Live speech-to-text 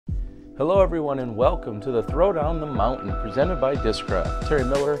Hello everyone and welcome to the Throw Down the Mountain presented by Discraft. Terry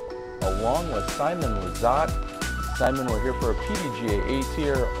Miller along with Simon Lizotte. Simon, we're here for a PDGA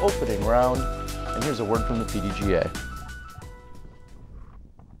A-Tier opening round, and here's a word from the PDGA.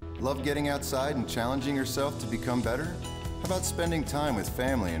 Love getting outside and challenging yourself to become better? How about spending time with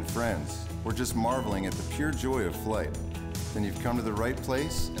family and friends, or just marveling at the pure joy of flight? Then you've come to the right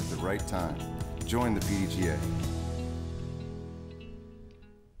place at the right time. Join the PDGA.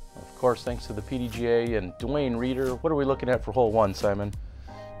 Of course, thanks to the PDGA and Dwayne Reeder. What are we looking at for hole one, Simon?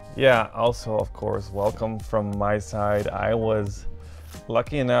 Yeah, also, of course, welcome from my side. I was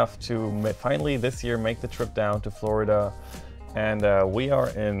lucky enough to finally this year make the trip down to Florida. And we are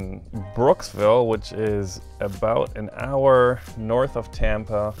in Brooksville, which is about an hour north of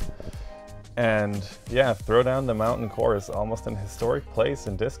Tampa. And yeah, Throw Down the Mountain course, almost an historic place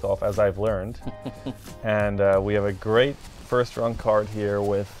in disc golf, as I've learned. And we have a great first run card here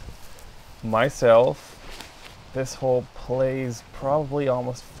with myself. This hole plays probably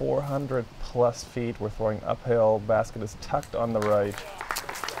almost 400 plus feet. We're throwing uphill, basket is tucked on the right.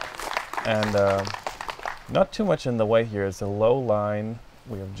 And not too much in the way here. It's a low line.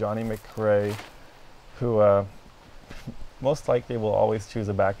 We have JohnE McCray, who most likely will always choose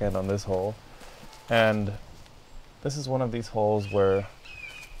a backhand on this hole. And this is one of these holes where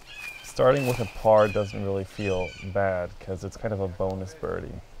starting with a par doesn't really feel bad because it's kind of a bonus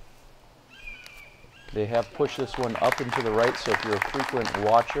birdie. They have pushed this one up and to the right, so if you're a frequent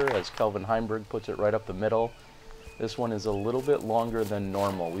watcher, as Kelvin Heimburg puts it, right up the middle, this one is a little bit longer than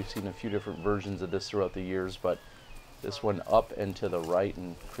normal. We've seen a few different versions of this throughout the years, but this one up and to the right,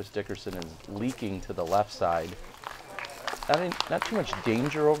 and Chris Dickerson is leaking to the left side. Not too much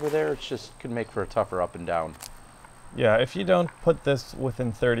danger over there, it's just could make for a tougher up and down. Yeah, if you don't put this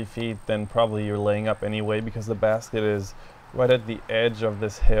within 30 feet, then probably you're laying up anyway because the basket is right at the edge of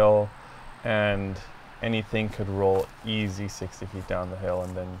this hill and anything could roll easy 60 feet down the hill,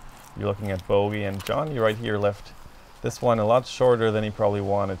 and then you're looking at bogey. And John, you right here left this one a lot shorter than he probably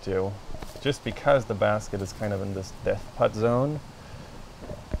wanted to, just because the basket is kind of in this death putt zone.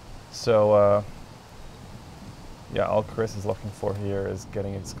 So yeah, all Chris is looking for here is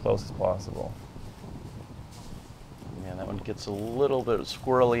getting it as close as possible. Yeah, that one gets a little bit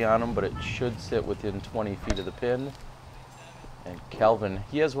squirrely on him, but it should sit within 20 feet of the pin. And Kelvin,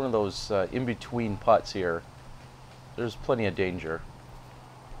 he has one of those in-between putts here. There's plenty of danger.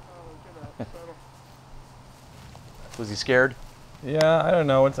 Was he scared? Yeah, I don't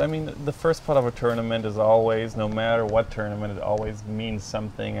know. I mean, the first putt of a tournament is always, no matter what tournament, it always means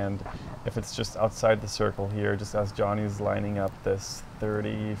something. And if it's just outside the circle here, just as Johnny's lining up this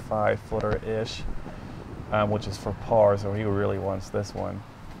 35-footer-ish, which is for par, so he really wants this one.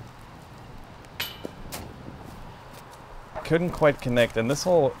 Couldn't quite connect, and this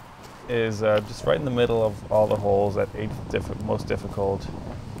hole is just right in the middle of all the holes at 8th most difficult,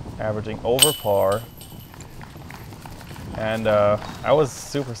 averaging over par. And I was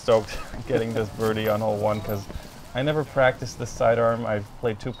super stoked getting this birdie on hole one because I never practiced this sidearm. I've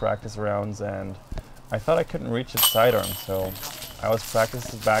played 2 practice rounds and I thought I couldn't reach its sidearm, so I was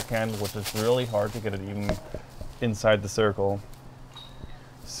practicing backhand, which is really hard to get it even inside the circle.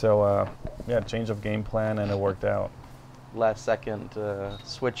 So yeah, change of game plan, and it worked out. Last second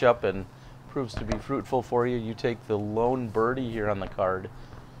switch up and proves to be fruitful for you. You take the lone birdie here on the card,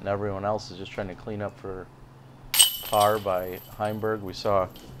 and everyone else is just trying to clean up for par by Heimburg. We saw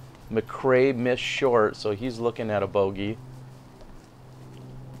McCray miss short, so he's looking at a bogey.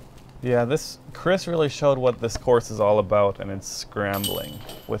 Yeah, Chris really showed what this course is all about, and it's scrambling.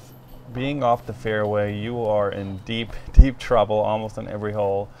 With being off the fairway, you are in deep, deep trouble almost on every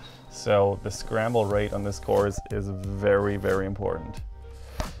hole. So the scramble rate on this course is very, very important.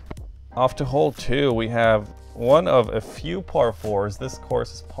 Off to hole 2, we have one of a few par 4s. This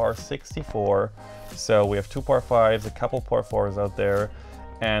course is par 64. So we have 2 par 5s, a couple par 4s out there.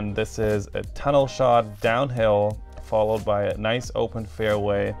 And this is a tunnel shot downhill, followed by a nice open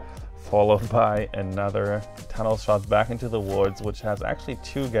fairway, followed by another tunnel shot back into the woods, which has actually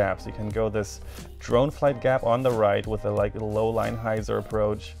 2 gaps. You can go this drone flight gap on the right with a low line hyzer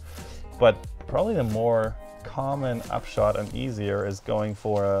approach. But probably the more common upshot and easier is going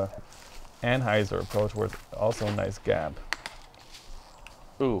for a Anheuser approach, where it's also a nice gap.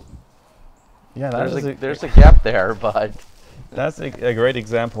 Ooh. Yeah, there's a gap there, but that's a great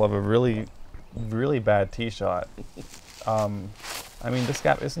example of a really, really bad tee shot. I mean, this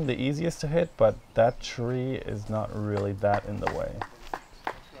gap isn't the easiest to hit, but that tree is not really that in the way.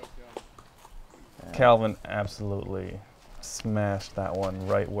 Yeah. Calvin absolutely smashed that one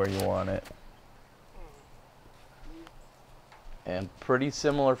right where you want it. And pretty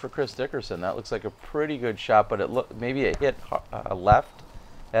similar for Chris Dickerson. That looks like a pretty good shot, but maybe it hit left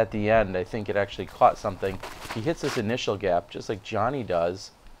at the end. I think it actually caught something. He hits this initial gap just like Johnny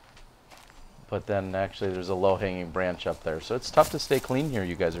does, but then actually there's a low-hanging branch up there. So it's tough to stay clean here,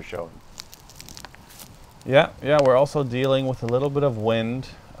 you guys are showing. Yeah, we're also dealing with a little bit of wind,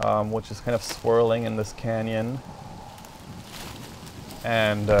 which is kind of swirling in this canyon.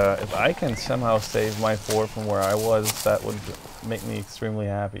 And if I can somehow save my 4 from where I was, that would make me extremely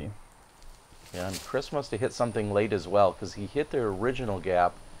happy. Yeah, and Chris must have hit something late as well, because he hit the original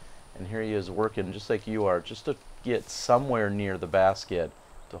gap, and here he is working just like you are, just to get somewhere near the basket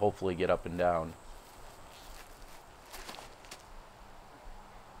to hopefully get up and down.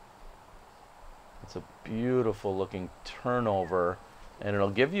 It's a beautiful looking turnover, and it'll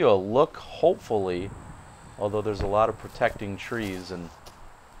give you a look, hopefully, although there's a lot of protecting trees, and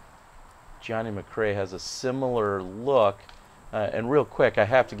JohnE McCray has a similar look. And real quick, I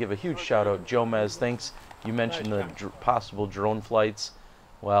have to give a huge shout out, Jomez. Thanks. You mentioned the possible drone flights.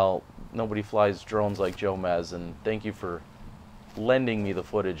 Well, nobody flies drones like Jomez, and thank you for lending me the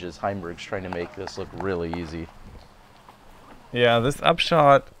footage as Heimburg's trying to make this look really easy. Yeah, this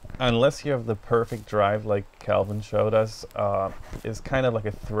upshot, unless you have the perfect drive like Calvin showed us, is kind of like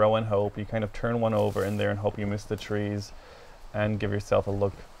a throw and hope. You kind of turn one over in there and hope you miss the trees and give yourself a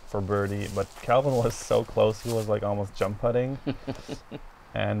look for birdie. But Calvin was so close, he was like almost jump putting.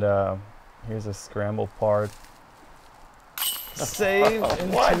 And here's a scramble part. Save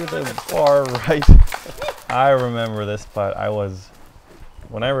into the far right. I remember this putt.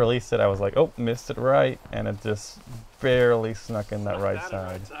 When I released it, I was like, oh, missed it right, and it just barely snuck in that right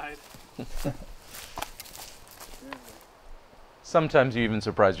side. Sometimes you even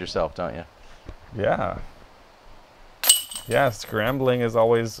surprise yourself, don't you? Yeah. Yeah, scrambling is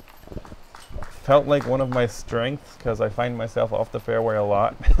always felt like one of my strengths, because I find myself off the fairway a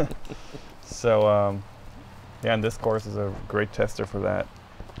lot. So, yeah, and this course is a great tester for that.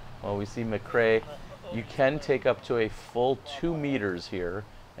 Well, we see McCray. You can take up to a full 2 meters here,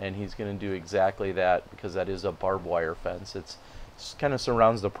 and he's going to do exactly that, because that is a barbed wire fence. It kind of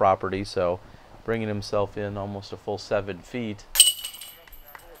surrounds the property, so bringing himself in almost a full 7 feet.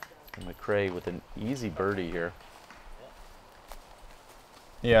 And McCray with an easy birdie here.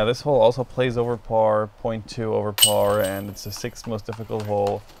 Yeah, this hole also plays over par, 0.2 over par, and it's the 6th most difficult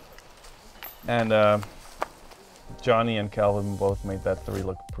hole. And Johnny and Calvin both made that 3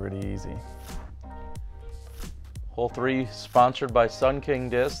 look pretty easy. Hole 3 sponsored by Sun King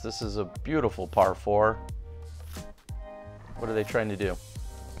Disc. This is a beautiful par 4. What are they trying to do?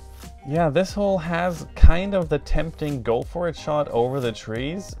 Yeah, this hole has kind of the tempting go for it shot over the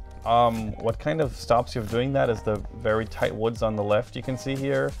trees. What kind of stops you from doing that is the very tight woods on the left you can see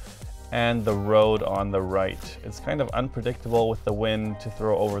here, and the road on the right. It's kind of unpredictable with the wind to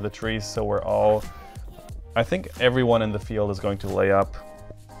throw over the trees, so I think everyone in the field is going to lay up.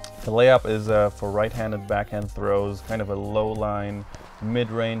 The layup is for right-handed backhand throws, kind of a low line,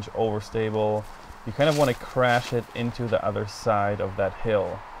 mid-range, overstable. You kind of want to crash it into the other side of that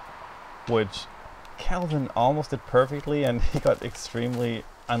hill, which Calvin almost did perfectly, and he got extremely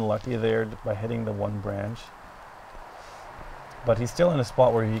unlucky there by hitting the one branch. But he's still in a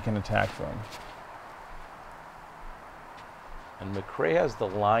spot where he can attack from. And McCray has the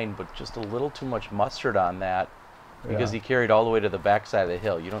line, but just a little too much mustard on that, because he carried all the way to the backside of the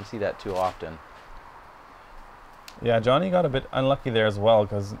hill. You don't see that too often. Yeah, Johnny got a bit unlucky there as well,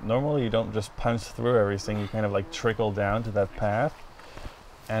 because normally you don't just punch through everything, you kind of like trickle down to that path.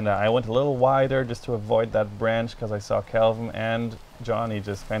 And I went a little wider just to avoid that branch, because I saw Calvin and Johnny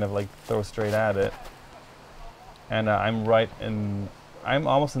just kind of like throw straight at it. And I'm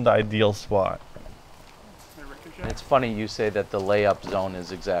almost in the ideal spot. And it's funny you say that the layup zone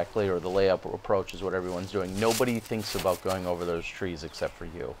is exactly, or the layup approach is what everyone's doing. Nobody thinks about going over those trees except for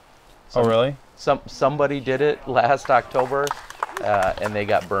you. Oh, really? Somebody did it last October, and they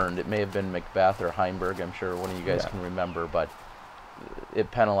got burned. It may have been Macbeth or Heimburg. I'm sure one of you guys can remember, but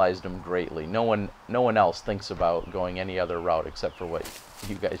it penalized them greatly. No one else thinks about going any other route except for what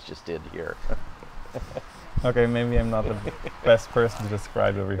you guys just did here. Okay, maybe I'm not the best person to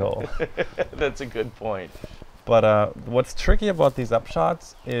describe every hole. That's a good point. But what's tricky about these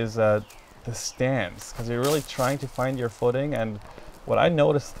upshots is the stance, because you're really trying to find your footing. And what I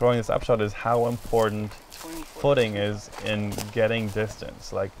noticed throwing this upshot is how important footing is in getting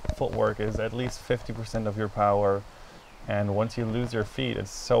distance. Like, footwork is at least 50% of your power, and once you lose your feet, it's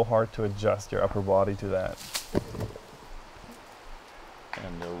so hard to adjust your upper body to that.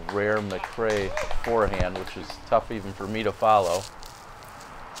 And the rare McCray forehand, which is tough even for me to follow.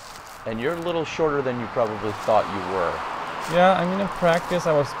 And you're a little shorter than you probably thought you were. Yeah, I mean, in practice,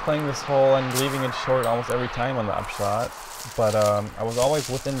 I was playing this hole and leaving it short almost every time on the upshot. But I was always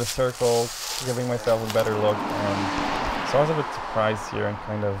within the circle, giving myself a better look. And so I was a bit surprised here and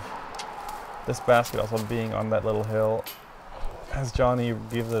kind of this basket also being on that little hill. As Johnny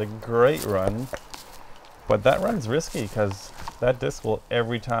gives it a great run. But that run's risky because that disc will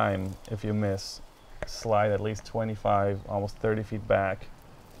every time, if you miss, slide at least 25, almost 30 feet back.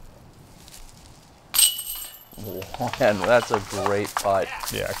 Man, that's a great putt.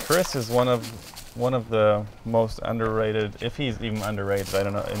 Yeah, Chris is one of the most underrated, if he's even underrated. I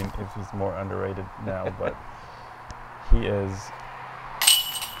don't know if he's more underrated now, but he is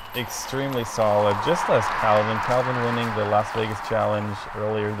extremely solid, just as Calvin. Calvin winning the Las Vegas Challenge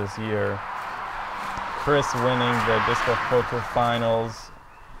earlier this year. Chris winning the Discraft Pro Tour Finals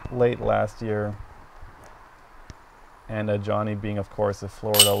late last year. And Johnny being, of course, a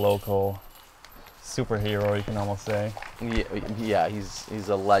Florida local superhero, you can almost say. Yeah, he's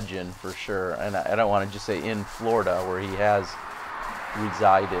a legend for sure. And I don't want to just say in Florida, where he has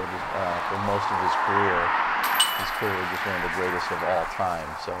resided for most of his career. He's clearly just one of the greatest of all time.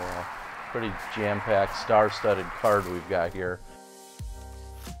 So pretty jam-packed, star-studded card we've got here.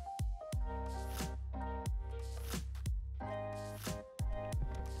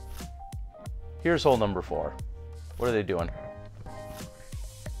 Here's hole number 4. What are they doing?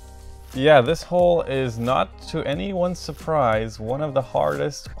 Yeah, this hole is, not to anyone's surprise, one of the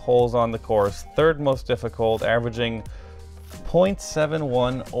hardest holes on the course. Third most difficult, averaging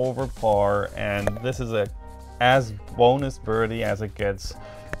 0.71 over par, and this is as bonus birdie as it gets.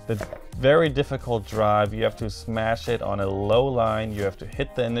 The very difficult drive, you have to smash it on a low line, you have to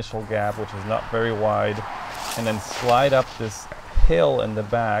hit the initial gap, which is not very wide, and then slide up this hill in the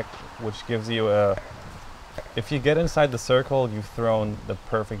back, which gives you a... If you get inside the circle, you've thrown the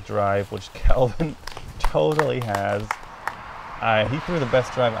perfect drive, which Calvin totally has. He threw the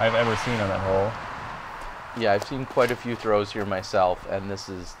best drive I've ever seen on that hole. Yeah, I've seen quite a few throws here myself, and this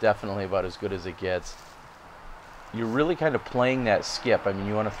is definitely about as good as it gets. You're really kind of playing that skip. I mean,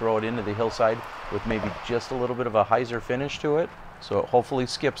 you want to throw it into the hillside with maybe just a little bit of a hyzer finish to it, so it hopefully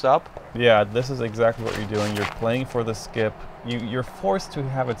skips up. Yeah, this is exactly what you're doing. You're playing for the skip. You're forced to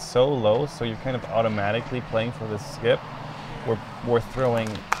have it so low, so you're kind of automatically playing for the skip. We're throwing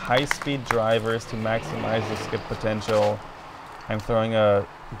high-speed drivers to maximize the skip potential. I'm throwing a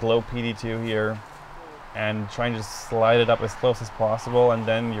glow PD2 here and trying to slide it up as close as possible, and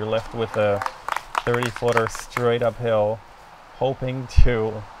then you're left with a 30-footer straight uphill, hoping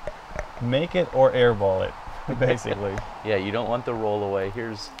to make it or airball it, basically. Yeah, you don't want the roll away.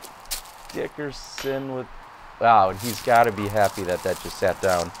 Here's Dickerson with... Wow, and he's got to be happy that that just sat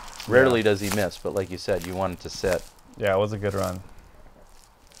down. Rarely does he miss, but like you said, you want it to sit. Yeah, it was a good run.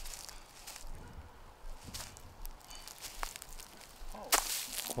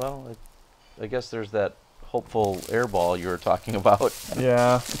 Well, I guess there's that hopeful air ball you were talking about.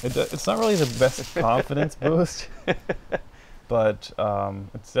 Yeah, it's not really the best confidence boost, but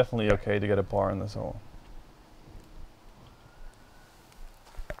it's definitely okay to get a par in this hole.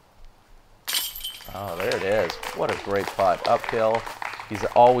 Oh, there it is. What a great putt. Uphill. He's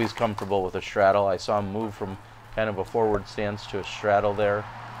always comfortable with a straddle. I saw him move from kind of a forward stance to a straddle there.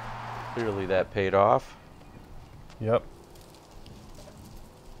 Clearly that paid off. Yep.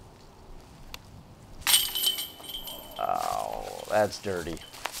 Oh, that's dirty.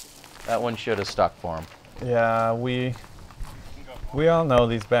 That one should have stuck for him. Yeah, we all know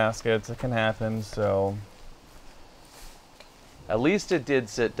these baskets. It can happen, so... At least it did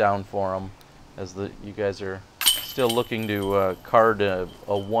sit down for him, as you guys are still looking to card a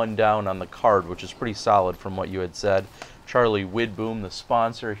 1 down on the card, which is pretty solid from what you had said. Charlie Widboom, the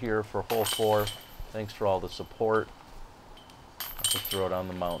sponsor here for hole 4. Thanks for all the support. I'll just throw it on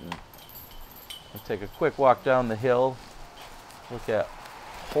the mountain. We'll take a quick walk down the hill. Look at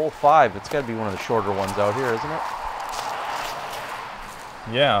hole 5. It's got to be one of the shorter ones out here, isn't it?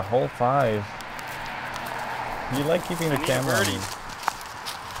 Yeah, hole 5. You like keeping the camera on.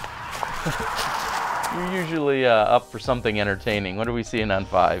 You're usually up for something entertaining. What are we seeing on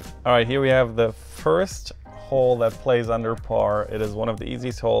 5? All right, here we have the first hole that plays under par. It is one of the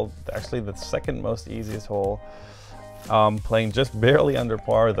easiest holes, actually the second most easiest hole. Playing just barely under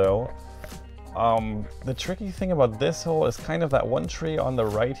par though. The tricky thing about this hole is kind of that one tree on the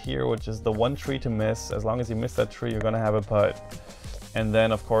right here, which is the one tree to miss. As long as you miss that tree, you're gonna have a putt. And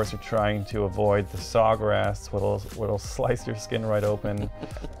then of course you're trying to avoid the sawgrass, what'll slice your skin right open.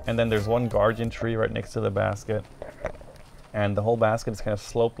 And then there's one guardian tree right next to the basket. And the whole basket is kind of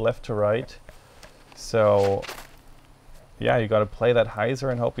sloped left to right. So yeah, you gotta play that hyzer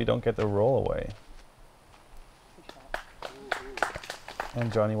and hope you don't get the roll away.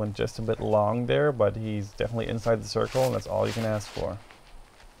 And Johnny went just a bit long there, but he's definitely inside the circle, and that's all you can ask for.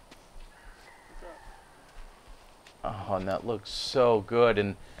 Oh, and that looks so good.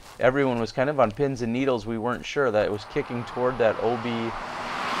 And everyone was kind of on pins and needles. We weren't sure that it was kicking toward that OB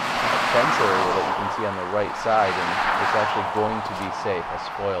fence area that you can see on the right side, and it's actually going to be safe. I'll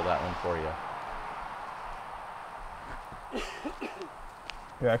spoil that one for you.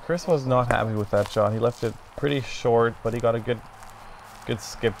 Yeah, Chris was not happy with that shot. He left it pretty short, but he got a good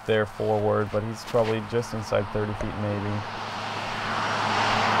skip there forward, but he's probably just inside 30 feet maybe.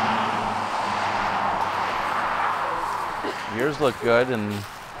 Yours look good, and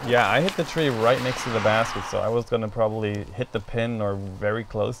yeah, I hit the tree right next to the basket, so I was going to probably hit the pin or very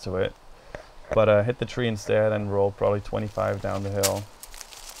close to it. But I hit the tree instead and rolled probably 25 down the hill.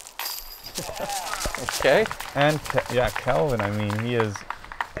 Okay. And yeah, Calvin, I mean,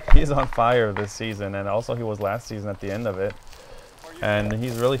 he's on fire this season, and also he was last season at the end of it. And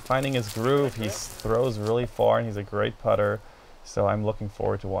he's really finding his groove. He throws really far, and he's a great putter. So I'm looking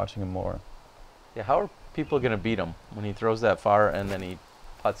forward to watching him more. Yeah, how are people going to beat him when he throws that far and then he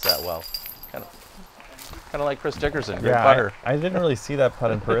putts that well? Kind of like Chris Dickerson, great putter. I didn't really see that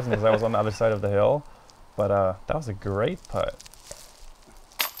putt in person because I was on the other side of the hill, but that was a great putt.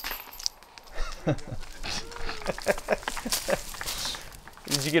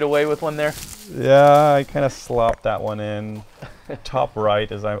 Did you get away with one there? Yeah, I kind of slopped that one in. Top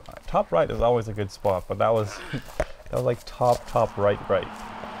right is always a good spot, but that was like top right.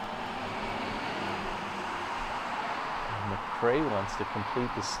 McCray wants to complete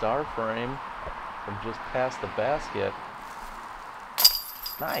the star frame from just past the basket.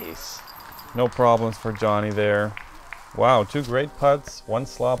 Nice. No problems for Johnny there. Wow, 2 great putts, 1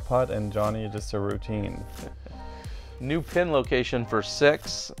 slop putt, and Johnny just a routine. New pin location for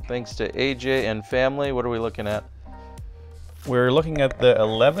 6, thanks to AJ and family. What are we looking at? We're looking at the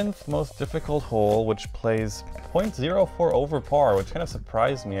 11th most difficult hole, which plays .04 over par, which kind of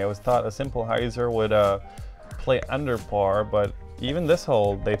surprised me. I always thought a simple hyzer would play under par, but even this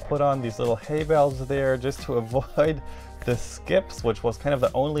hole, they put on these little hay bales there just to avoid the skips, which was kind of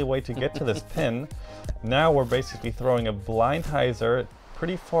the only way to get to this pin. Now we're basically throwing a blind hyzer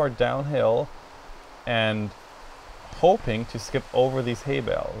pretty far downhill and hoping to skip over these hay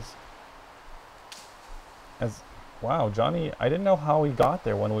bales. Wow, Johnny, I didn't know how he got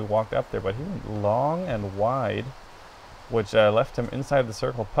there when we walked up there, but he went long and wide, which left him inside the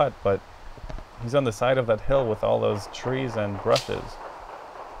circle putt, but he's on the side of that hill with all those trees and brushes.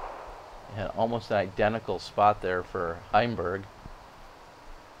 Yeah, almost an identical spot there for Heimburg.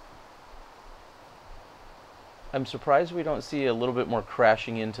 I'm surprised we don't see a little bit more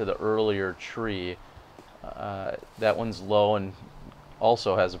crashing into the earlier tree. That one's low and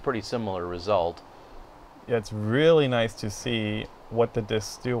also has a pretty similar result. Yeah, it's really nice to see what the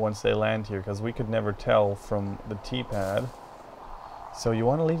discs do once they land here, because we could never tell from the tee pad. So you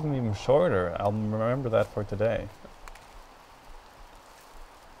want to leave them even shorter. I'll remember that for today.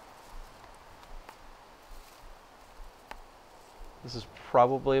 This is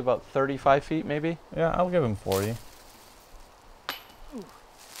probably about 35 feet, maybe? Yeah, I'll give him 40.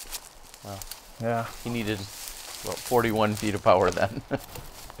 Wow. Yeah. He needed about 41 feet of power then.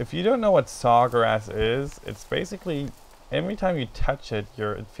 If you don't know what sawgrass is, it's basically every time you touch it,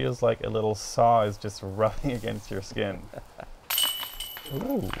 it feels like a little saw is just rubbing against your skin.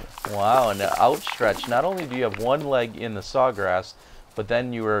 Ooh. Wow, and outstretched. Not only do you have one leg in the sawgrass, but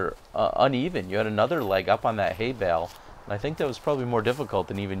then you were uneven. You had another leg up on that hay bale. And I think that was probably more difficult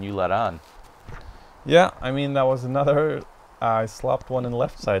than even you let on. Yeah, I mean, that was another... I slopped one in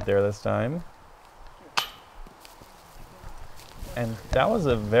left side there this time. And that was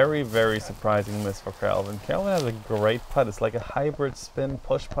a very, very surprising miss for Calvin. Calvin has a great putt. It's like a hybrid spin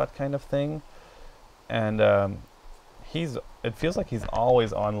push putt kind of thing. And it feels like he's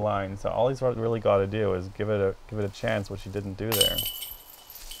always online. So all he's really got to do is give it a chance, which he didn't do there.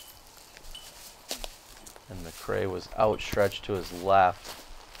 And McCray was outstretched to his left.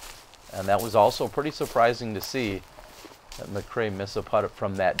 And that was also pretty surprising to see that McCray miss a putt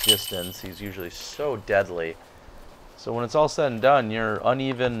from that distance. He's usually so deadly. So when it's all said and done, your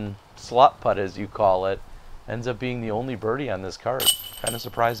uneven slot putt, as you call it, ends up being the only birdie on this card. Kind of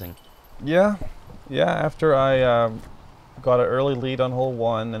surprising. Yeah, after I got an early lead on hole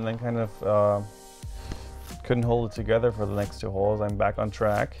 1 and then kind of couldn't hold it together for the next 2 holes, I'm back on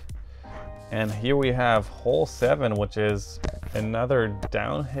track. And here we have hole 7, which is another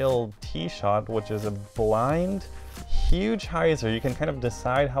downhill tee shot, which is a blind, huge hyzer. You can kind of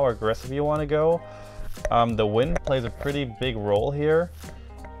decide how aggressive you want to go. The wind plays a pretty big role here,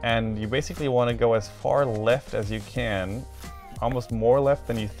 and you basically want to go as far left as you can, almost more left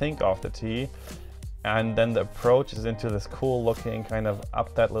than you think off the tee. And then the approach is into this cool looking kind of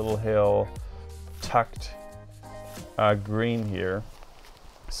up that little hill, tucked green here.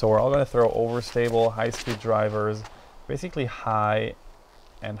 So we're all going to throw overstable, high-speed drivers, basically high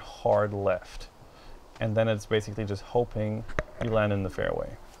and hard left. And then it's basically just hoping you land in the fairway.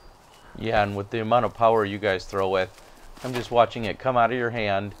 Yeah, and with the amount of power you guys throw with, I'm just watching it come out of your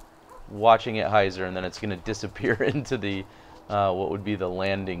hand, watching it hyzer, and then it's going to disappear into the what would be the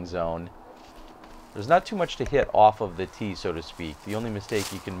landing zone. There's not too much to hit off of the tee, so to speak. The only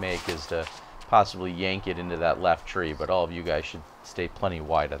mistake you can make is to possibly yank it into that left tree, but all of you guys should stay plenty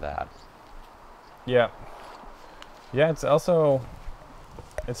wide of that. Yeah. Yeah, it's also,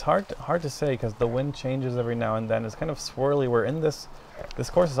 it's hard to say because the wind changes every now and then. It's kind of swirly. We're in this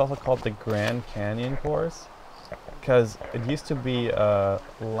course is also called the Gran Canyon course because it used to be a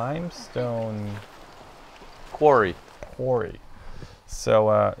limestone Quarry.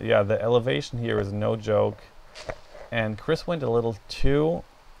 So yeah, the elevation here is no joke. And Chris went a little too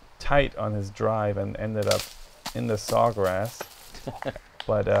tight on his drive and ended up in the sawgrass.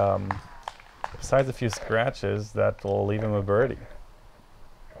 But besides a few scratches, that will leave him a birdie.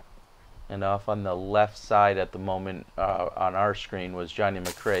 And off on the left side at the moment on our screen was JohnE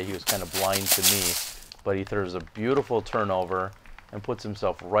McCray. He was kind of blind to me, but he throws a beautiful turnover and puts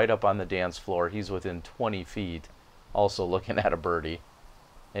himself right up on the dance floor. He's within 20 feet, also looking at a birdie.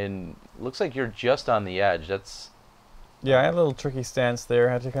 And looks like you're just on the edge. That's... Yeah, I had a little tricky stance there.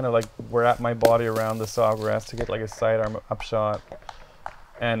 I had to kind of like wrap my body around the sawgrass to get like a sidearm upshot.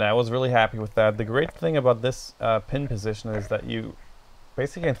 And I was really happy with that. The great thing about this pin position is that you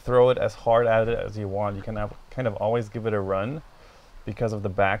basically can throw it as hard at it as you want. You can kind of always give it a run because of the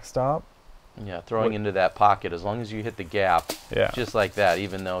backstop. Yeah, throwing into that pocket, as long as you hit the gap, yeah, just like that,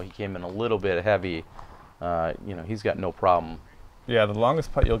 even though he came in a little bit heavy, you know, he's got no problem. Yeah, the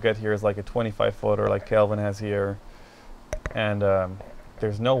longest putt you'll get here is like a 25-footer like Kelvin has here. And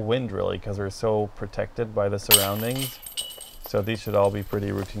there's no wind really because we're so protected by the surroundings. So these should all be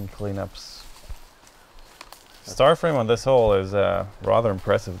pretty routine cleanups. Star frame on this hole is rather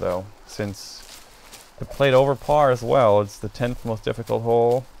impressive though, since it played over par as well. It's the 10th most difficult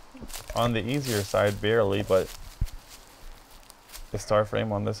hole. On the easier side barely, but the star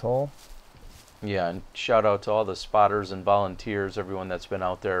frame on this hole. Yeah, and shout out to all the spotters and volunteers, everyone that's been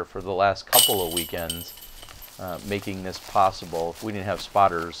out there for the last couple of weekends making this possible. If we didn't have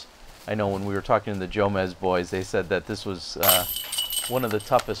spotters, I know when we were talking to the Jomez boys, they said that this was one of the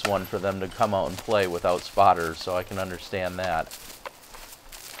toughest one for them to come out and play without spotters, so I can understand that.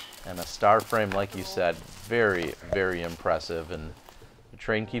 And a star frame, like you said, very, very impressive, and the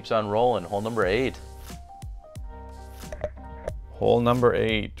train keeps on rolling. Hole number 8. Hole number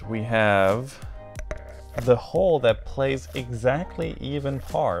 8, we have the hole that plays exactly even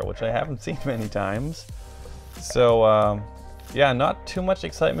par, which I haven't seen many times. So yeah, not too much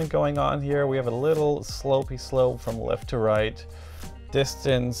excitement going on here. We have a little slopey slope from left to right.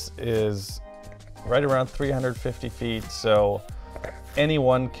 Distance is right around 350 feet, so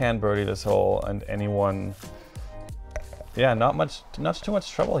anyone can birdie this hole, and anyone, yeah, not too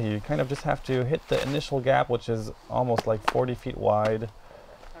much trouble here. You kind of just have to hit the initial gap, which is almost like 40 feet wide.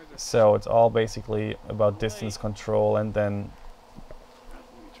 So it's all basically about distance control and then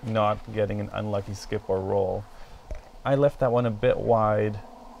not getting an unlucky skip or roll. I left that one a bit wide,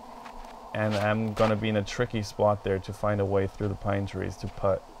 and I'm going to be in a tricky spot there to find a way through the pine trees to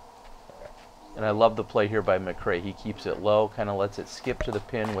putt. And I love the play here by McCray. He keeps it low, kind of lets it skip to the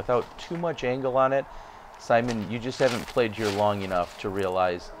pin without too much angle on it. Simon, you just haven't played here long enough to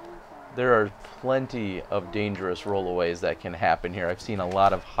realize there are plenty of dangerous rollaways that can happen here. I've seen a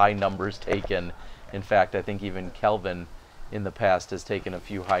lot of high numbers taken. In fact, I think even Kelvin in the past has taken a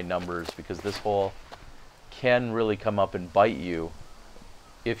few high numbers, because this hole can really come up and bite you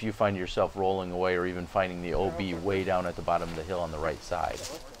if you find yourself rolling away or even finding the OB way down at the bottom of the hill on the right side.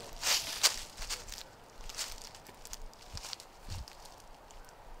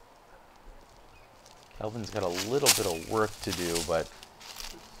 Kelvin's got a little bit of work to do, but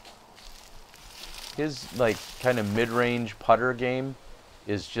his like kind of mid-range putter game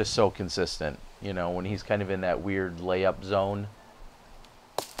is just so consistent. You know, when he's kind of in that weird layup zone,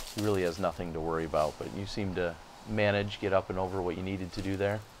 he really has nothing to worry about. But you seem to manage, get up and over what you needed to do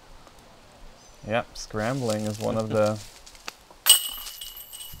there. Yep, scrambling is one of the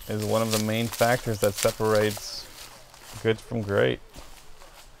main factors that separates good from great.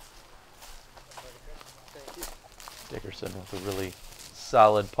 Dickerson with a really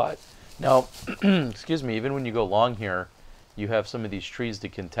solid putt. Now, excuse me, even when you go long here, you have some of these trees to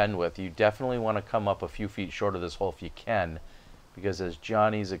contend with. You definitely want to come up a few feet short of this hole if you can, because as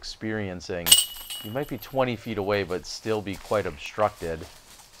Johnny's experiencing, you might be 20 feet away but still be quite obstructed.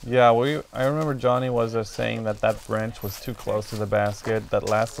 Yeah, I remember Johnny was saying that that branch was too close to the basket, that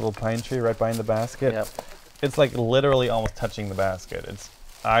last little pine tree right behind the basket. Yep. It's like literally almost touching the basket.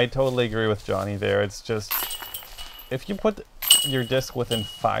 I totally agree with Johnny there. It's just, if you put your disc within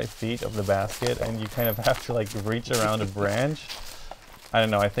 5 feet of the basket and you kind of have to like reach around a branch, I don't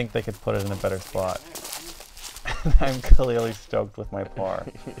know, I think they could put it in a better spot. I'm clearly stoked with my par.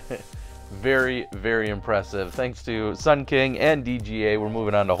 Very, very impressive. Thanks to Sun King and DGA, we're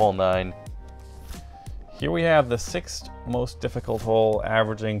moving on to hole 9. Here we have the 6th most difficult hole,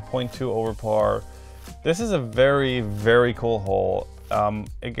 averaging 0.2 over par. This is a very, very cool hole.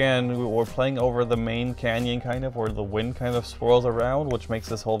 Again, we're playing over the main canyon kind of, where the wind kind of swirls around, which makes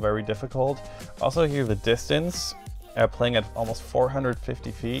this hole very difficult. Also here, the distance, playing at almost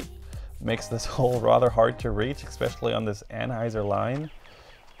 450 feet, makes this hole rather hard to reach, especially on this Anheuser line.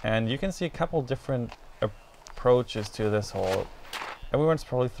 And you can see a couple different approaches to this hole. Everyone's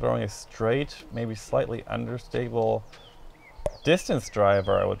probably throwing a straight, maybe slightly understable distance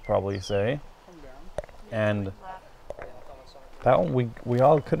driver, I would probably say. And that one, we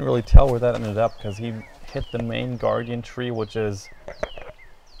all couldn't really tell where that ended up, because he hit the main guardian tree, which is,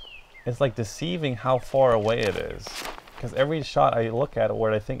 it's like deceiving how far away it is. Because every shot I look at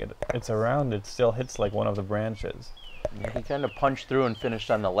where I think it's around, it still hits like one of the branches. Yeah, he kind of punched through and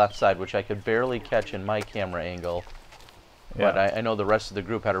finished on the left side, which I could barely catch in my camera angle. But Yeah. I know the rest of the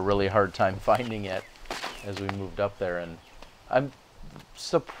group had a really hard time finding it as we moved up there. And I'm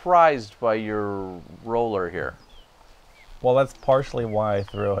surprised by your roller here. Well, that's partially why I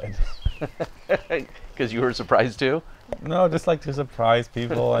threw it. Because you were surprised too? No, just like to surprise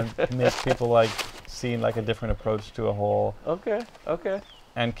people and make people like see like a different approach to a hole. Okay, okay.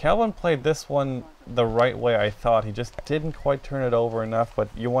 And Kelvin played this one the right way, I thought. He just didn't quite turn it over enough, but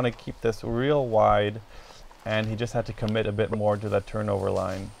you want to keep this real wide, and he just had to commit a bit more to that turnover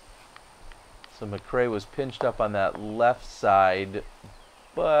line. So McCray was pinched up on that left side,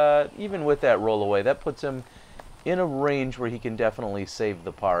 but even with that roll away, that puts him in a range where he can definitely save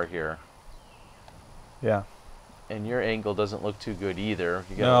the par here. Yeah. And your angle doesn't look too good either.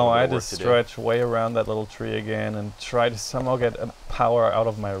 You got a No, little bit I of had work to to do. stretch way around that little tree again and try to somehow get a power out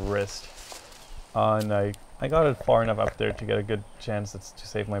of my wrist. And I got it far enough up there to get a good chance to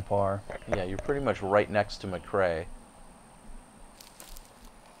save my par. Yeah, you're pretty much right next to McCray.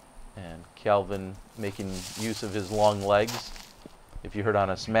 And Calvin making use of his long legs. If you heard on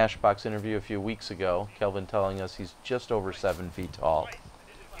a Smashbox interview a few weeks ago, Calvin telling us he's just over 7 feet tall.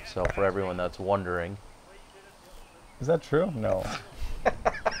 So for everyone that's wondering. Is that true? No.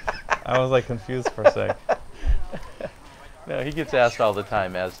 I was like confused for a sec. No, he gets asked all the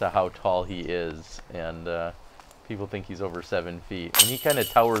time as to how tall he is, and people think he's over 7 feet. And he kind of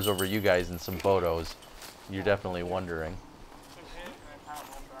towers over you guys in some photos. You're definitely wondering.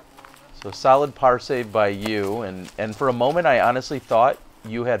 So solid par save by you, and for a moment I honestly thought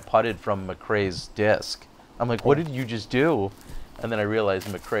you had putted from McCray's disc. I'm like, what did you just do? And then I realized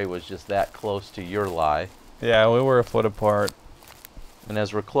McCray was just that close to your lie. Yeah, we were a foot apart. And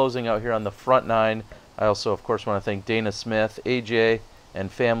as we're closing out here on the front 9, I also, of course, want to thank Dana Smith, AJ,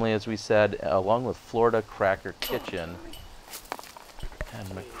 and family, as we said, along with Florida Cracker Kitchen. And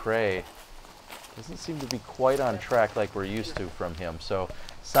McCray doesn't seem to be quite on track like we're used to from him. So,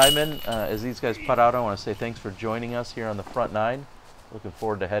 Simon, as these guys putt out, I want to say thanks for joining us here on the front 9. Looking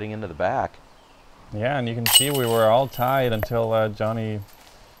forward to heading into the back. Yeah, and you can see we were all tied until Johnny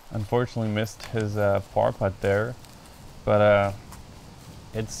unfortunately missed his par putt there. But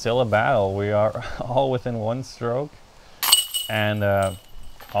it's still a battle. We are all within one stroke, and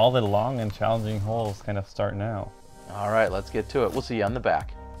all the long and challenging holes kind of start now. All right, let's get to it. We'll see you on the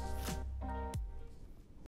back.